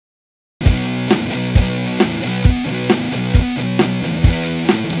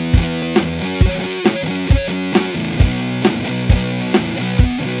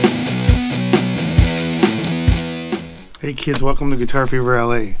Hey kids, welcome to Guitar Fever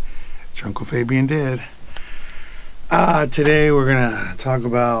LA. It's your Uncle Fabian did. Today we're gonna talk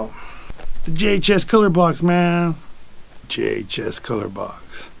about the JHS color box, man. JHS color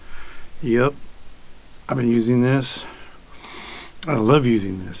box. Yep, I've been using this. I love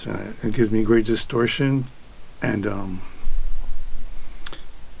using this. It gives me great distortion, and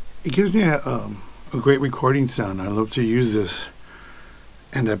it gives me a great recording sound. I love to use this.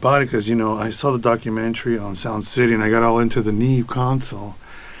 And I bought it because, you know, I saw the documentary on Sound City and I got all into the Neve console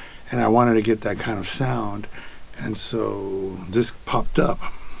and I wanted to get that kind of sound. And so this popped up.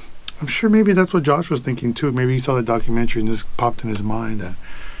 I'm sure maybe that's what Josh was thinking too. Maybe he saw the documentary and this popped in his mind.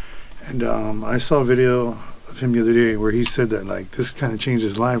 And I saw a video of him the other day where he said that, like, this kind of changed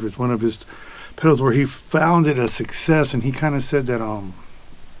his life. It's one of his pedals where he found it a success, and he kind of said that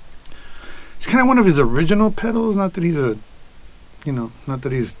it's kind of one of his original pedals. Not that he's not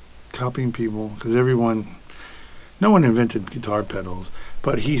that he's copying people, because no one invented guitar pedals,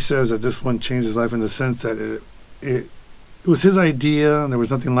 but he says that this one changed his life in the sense that it was his idea and there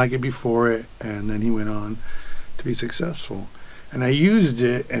was nothing like it before it, and then he went on to be successful. And I used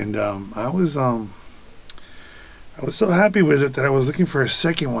it, and I was so happy with it that I was looking for a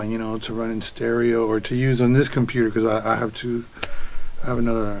second one, you know, to run in stereo or to use on this computer, because I have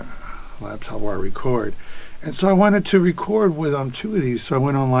another laptop where I record. And so I wanted to record with two of these, so I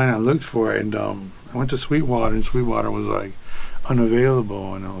went online, I looked for it, and I went to Sweetwater, and Sweetwater was like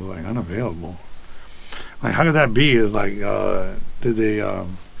unavailable, and I was like, unavailable? Like, how could that be? It's like,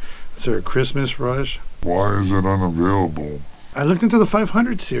 is there a Christmas rush? Why is it unavailable? I looked into the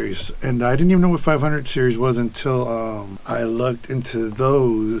 500 series, and I didn't even know what 500 series was until I looked into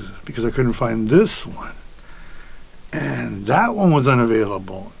those, because I couldn't find this one. And that one was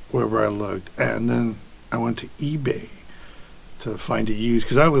unavailable wherever I looked, and then I went to eBay to find it used,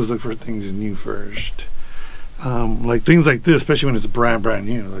 because I always look for things new first. Like things like this, especially when it's brand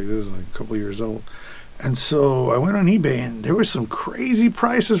new, like this is like a couple years old. And so I went on eBay, and there were some crazy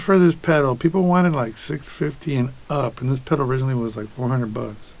prices for this pedal. People wanted like $650 and up, and this pedal originally was like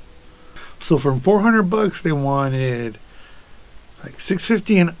 $400. So from $400, they wanted like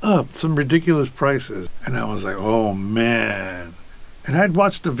 $650 and up, some ridiculous prices. And I was like, oh man. And I'd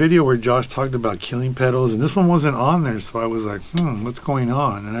watched a video where Josh talked about killing pedals, and this one wasn't on there, so I was like, what's going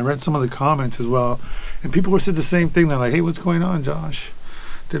on? And I read some of the comments as well, and people said the same thing. They're like, hey, what's going on, Josh?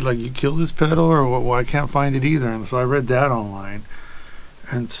 Did, like, you kill this pedal, or what? Well, I can't find it either. And so I read that online.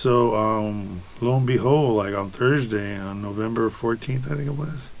 And so, lo and behold, like on Thursday, on November 14th, I think it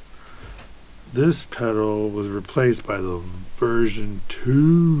was, this pedal was replaced by the version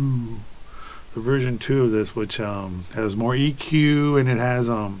 2. The version 2 of this, which has more EQ, and it has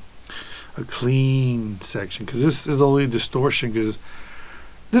a clean section, because this is only distortion, because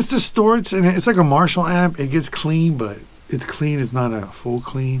this distorts, and it's like a Marshall amp. It gets clean, but it's clean. It's not a full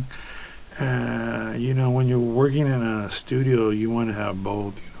clean. You know, when you're working in a studio, you want to have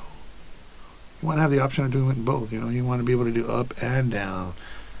both. You know, you want to have the option of doing both. You know, you want to be able to do up and down,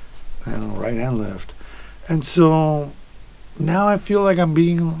 you know, right and left. And so now I feel like I'm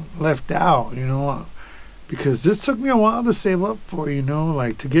being left out, you know, because this took me a while to save up for, you know,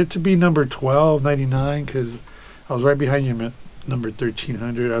 like to get to be number 1299, because I was right behind you, number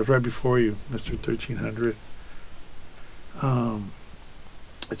 1300. I was right before you, Mr. 1300.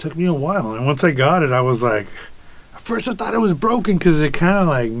 It took me a while, and once I got it, I was like, at first I thought it was broken, because it kind of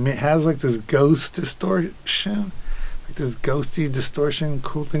like has like this ghost distortion, like this ghosty distortion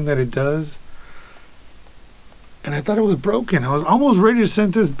cool thing that it does. And I thought it was broken. I was almost ready to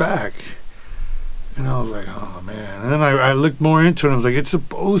send this back. And I was like, oh man. And then I looked more into it. I was like, it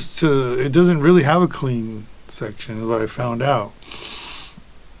doesn't really have a clean section, is what I found out.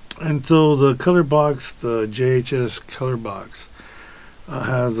 And so the color box, the JHS color box,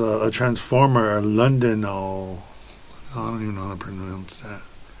 has a transformer, a London, I don't even know how to pronounce that.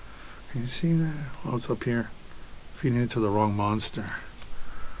 Can you see that? Oh, it's up here. Feeding it to the wrong monster.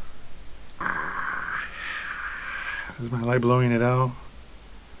 Is my light blowing it out?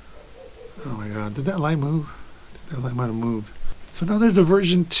 Oh my god, did that light move? That light might have moved. So now there's a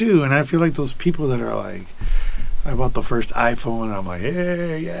version 2, and I feel like those people that are like, I bought the first iPhone, and I'm like,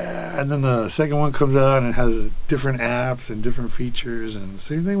 yeah, and then the second one comes out and it has different apps and different features, and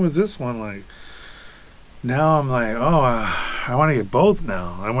same thing with this one. Like, now I'm like, oh, I want to get both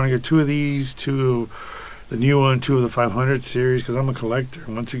now. I want to get 2 of these, 2 the new one, 2 of the 500 series, because I'm a collector.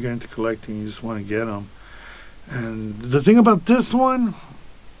 Once you get into collecting, you just want to get them. And the thing about this one,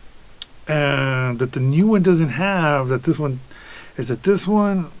 that the new one doesn't have, that this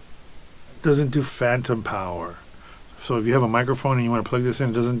one doesn't do phantom power. So if you have a microphone and you want to plug this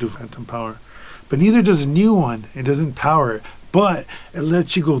in, it doesn't do phantom power. But neither does a new one. It doesn't power it. But it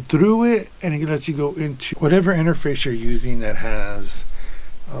lets you go through it, and it lets you go into whatever interface you're using that has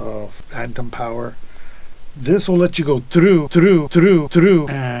phantom power. This will let you go through,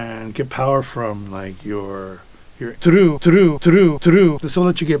 and get power from like your through. This will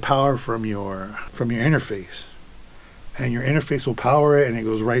let you get power from your interface, and your interface will power it, and it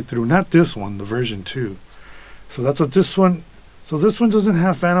goes right through. Not this one, the version 2. So that's what this one. So this one doesn't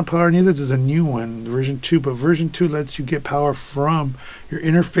have phantom power, neither does the new one, version 2. But version 2 lets you get power from your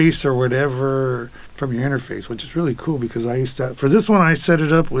interface or whatever from your interface, which is really cool because I used to, for this one, I set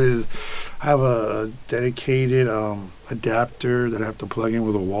it up with, I have a dedicated adapter that I have to plug in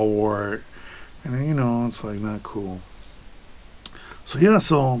with a wall wart. And then, you know, it's like not cool. So yeah,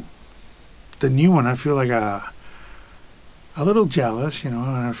 so the new one, I feel like a little jealous, you know,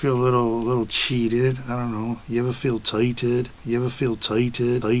 and I feel a little cheated. I don't know. You ever feel cheated? Yeah, I feel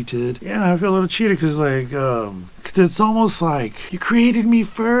a little cheated because, like, 'cause it's almost like you created me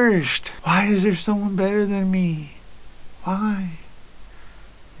first. Why is there someone better than me? Why?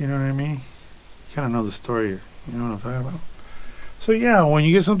 You know what I mean? You kind of know the story. You know what I'm talking about? So yeah, when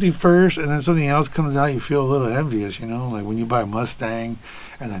you get something first and then something else comes out, you feel a little envious, you know, like when you buy a Mustang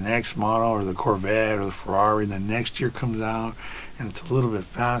and the next model, or the Corvette or the Ferrari, and the next year comes out and it's a little bit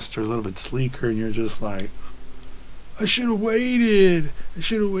faster, a little bit sleeker, and you're just like, I should have waited.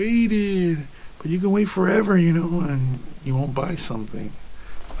 But you can wait forever, you know, and you won't buy something.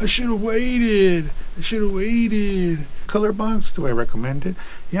 I should have waited. Color box, do I recommend it?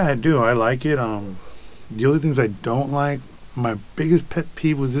 Yeah, I do. I like it. The only things I don't like, my biggest pet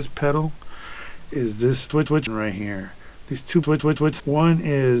peeve with this pedal is this switch right here. These two switch. One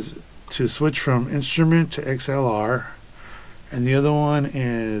is to switch from instrument to XLR, and the other one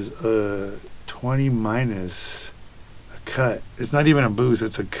is a 20 minus, a cut. It's not even a boost,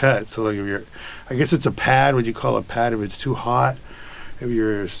 it's a cut. So like if you're, I guess it's a pad, what you call a pad if it's too hot. If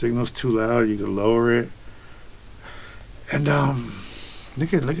your signal's too loud, you can lower it. And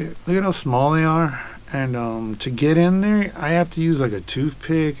look at how small they are. And to get in there, I have to use like a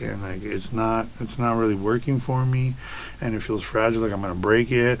toothpick, and like it's not really working for me, and it feels fragile, like I'm gonna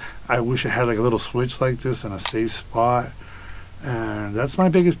break it. I wish I had like a little switch like this in a safe spot, and that's my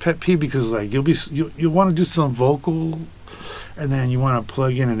biggest pet peeve, because like you'll want to do some vocal, and then you want to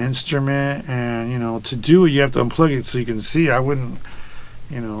plug in an instrument, and you know, to do it you have to unplug it so you can see. I wouldn't,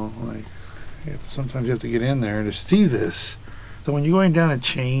 you know, like sometimes you have to get in there to see this. So when you're going down to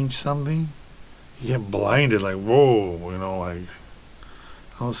change something, you get blinded, like, whoa, you know, like,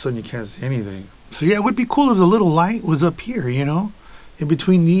 all of a sudden you can't see anything. So yeah, it would be cool if the little light was up here, you know, in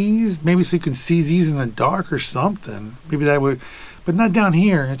between these, maybe so you can see these in the dark or something. Maybe that would, but not down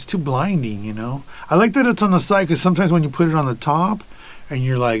here. It's too blinding, you know. I like that it's on the side, because sometimes when you put it on the top and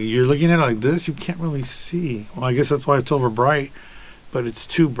you're looking at it like this, you can't really see. Well, I guess that's why it's over bright, but it's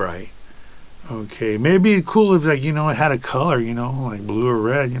too bright. Okay, maybe it'd be cool if, like, you know, it had a color, you know, like blue or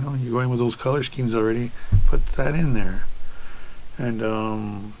red, you know, you're going with those color schemes already, put that in there.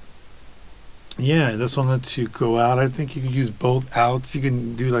 And yeah, this one lets you go out. I think you can use both outs. You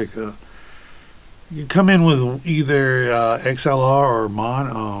can do like you can come in with either XLR or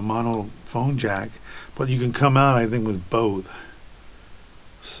mono phone jack, but you can come out, I think, with both.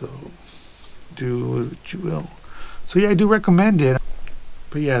 So do what you will. So yeah, I do recommend it.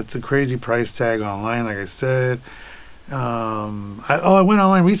 But yeah, it's a crazy price tag online, like I said. I went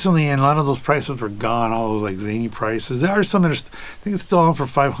online recently, and a lot of those prices were gone, all those like zany prices. There are some that are, I think it's still on for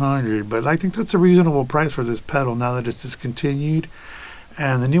 $500, but I think that's a reasonable price for this pedal now that it's discontinued.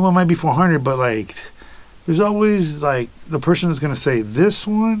 And the new one might be $400, but like, there's always like the person that's going to say this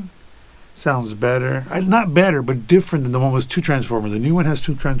one sounds better. Not better, but different than the one with 2 transformers. The new one has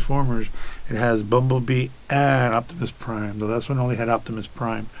 2 transformers. It has Bumblebee and Optimus Prime. The last one only had Optimus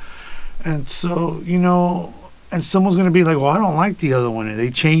Prime. And so, you know, and someone's going to be like, well, I don't like the other one. And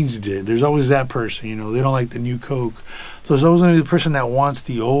they changed it. There's always that person, you know. They don't like the new Coke. So there's always going to be the person that wants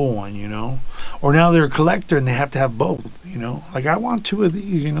the old one, you know. Or now they're a collector and they have to have both, you know. Like, I want 2 of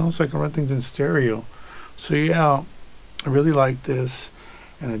these, you know, so I can run things in stereo. So, yeah, I really like this.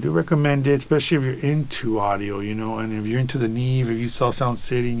 And I do recommend it, especially if you're into audio, you know, and if you're into the Neve, if you saw Sound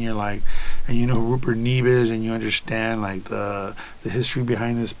City and you're like, and you know who Rupert Neve is, and you understand like the history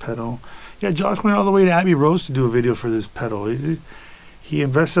behind this pedal. Yeah, Josh went all the way to Abbey Road to do a video for this pedal. He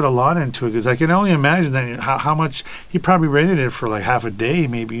invested a lot into it, because I can only imagine that how much he probably rented it for, like half a day,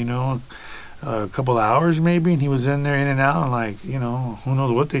 maybe, you know, a couple hours maybe, and he was in there in and out, and like, you know, who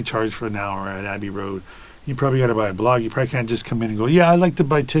knows what they charge for an hour at Abbey Road. You probably got to buy a blog. You probably can't just come in and go, yeah, I'd like to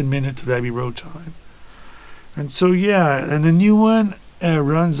buy 10 minutes of Abbey Road time. And so, yeah, and the new one, It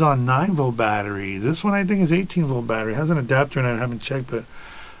runs on 9-volt battery. This one I think is 18-volt battery. It has an adapter and I haven't checked, but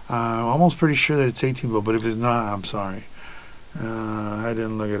I'm almost pretty sure that it's 18-volt. But if it's not, I'm sorry. I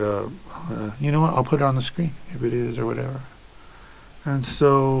didn't look it up. You know what? I'll put it on the screen if it is or whatever. And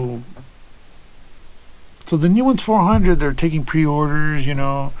so the new one's 400. They're taking pre-orders, you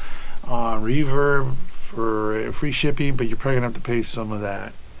know, on Reverb for free shipping, but you're probably gonna have to pay some of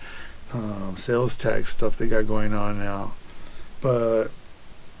that sales tax stuff they got going on now. But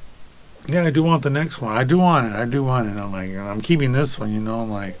yeah, I do want the next one. I do want it. I'm like, I'm keeping this one, you know.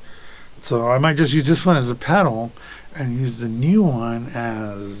 I'm like, so I might just use this one as a pedal and use the new one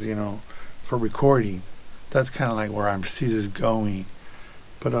as, you know, for recording. That's kind of like where I see this going.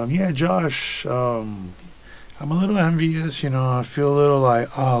 But yeah, Josh, I'm a little envious, you know. I feel a little like,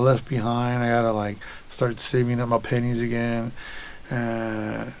 oh, left behind. I gotta like start saving up my pennies again,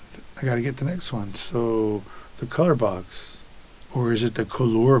 and I gotta get the next one. So the color box, or is it the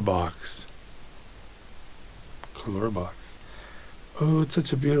color box? Color box. Oh, it's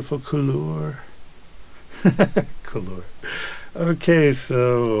such a beautiful color. Color. Okay,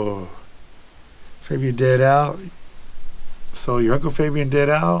 so Fabian dead out. So your Uncle Fabian dead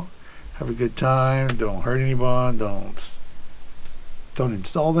out. Have a good time. Don't hurt anyone. Don't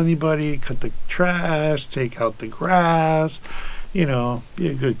insult anybody. Cut the trash. Take out the grass. You know, be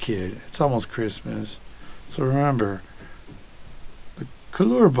a good kid. It's almost Christmas. So remember, the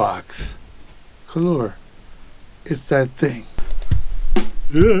color box. Color. It's that thing.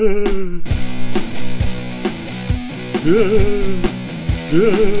 Yeah.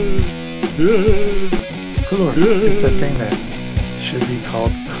 Color. It's that thing that should be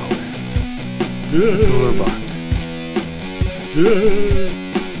called color. The color box.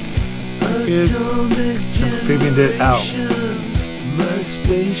 Kids, Fabian did out. My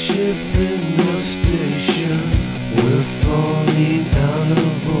spaceship in your station, we're falling out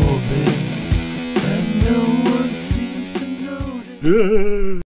of orbit, and no one seems to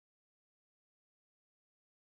notice.